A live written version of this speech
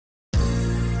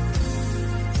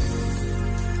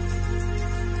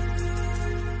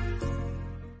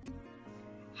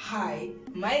Hi,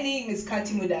 my name is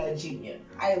Kati Mudao Jr.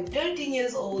 I am 13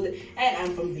 years old and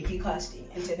I'm from Vicky Casting.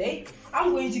 And today,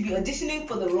 I'm going to be auditioning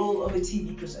for the role of a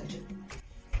TV presenter.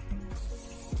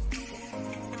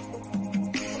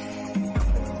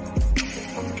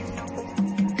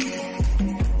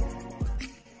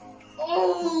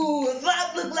 Oh,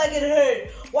 that looked like it hurt.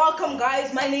 Welcome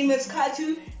guys, my name is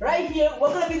Katu. Right here, we're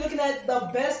going to be looking at the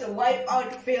best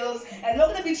wipeout fails and we're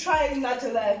going to be trying not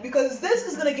to laugh because this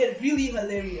is going to get really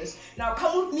hilarious. Now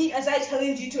come with me as I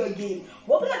challenge you to a game.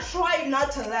 We're going to try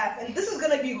not to laugh and this is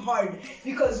going to be hard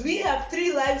because we have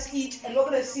 3 lives each and we're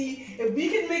going to see if we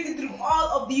can make it through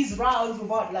all of these rounds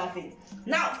without laughing.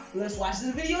 Now, let's watch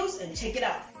the videos and check it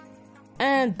out.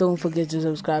 And don't forget to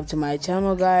subscribe to my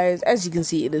channel, guys. As you can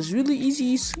see, it is really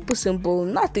easy, super simple,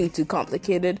 nothing too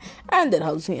complicated, and it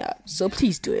helps me out. So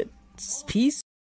please do it. Peace.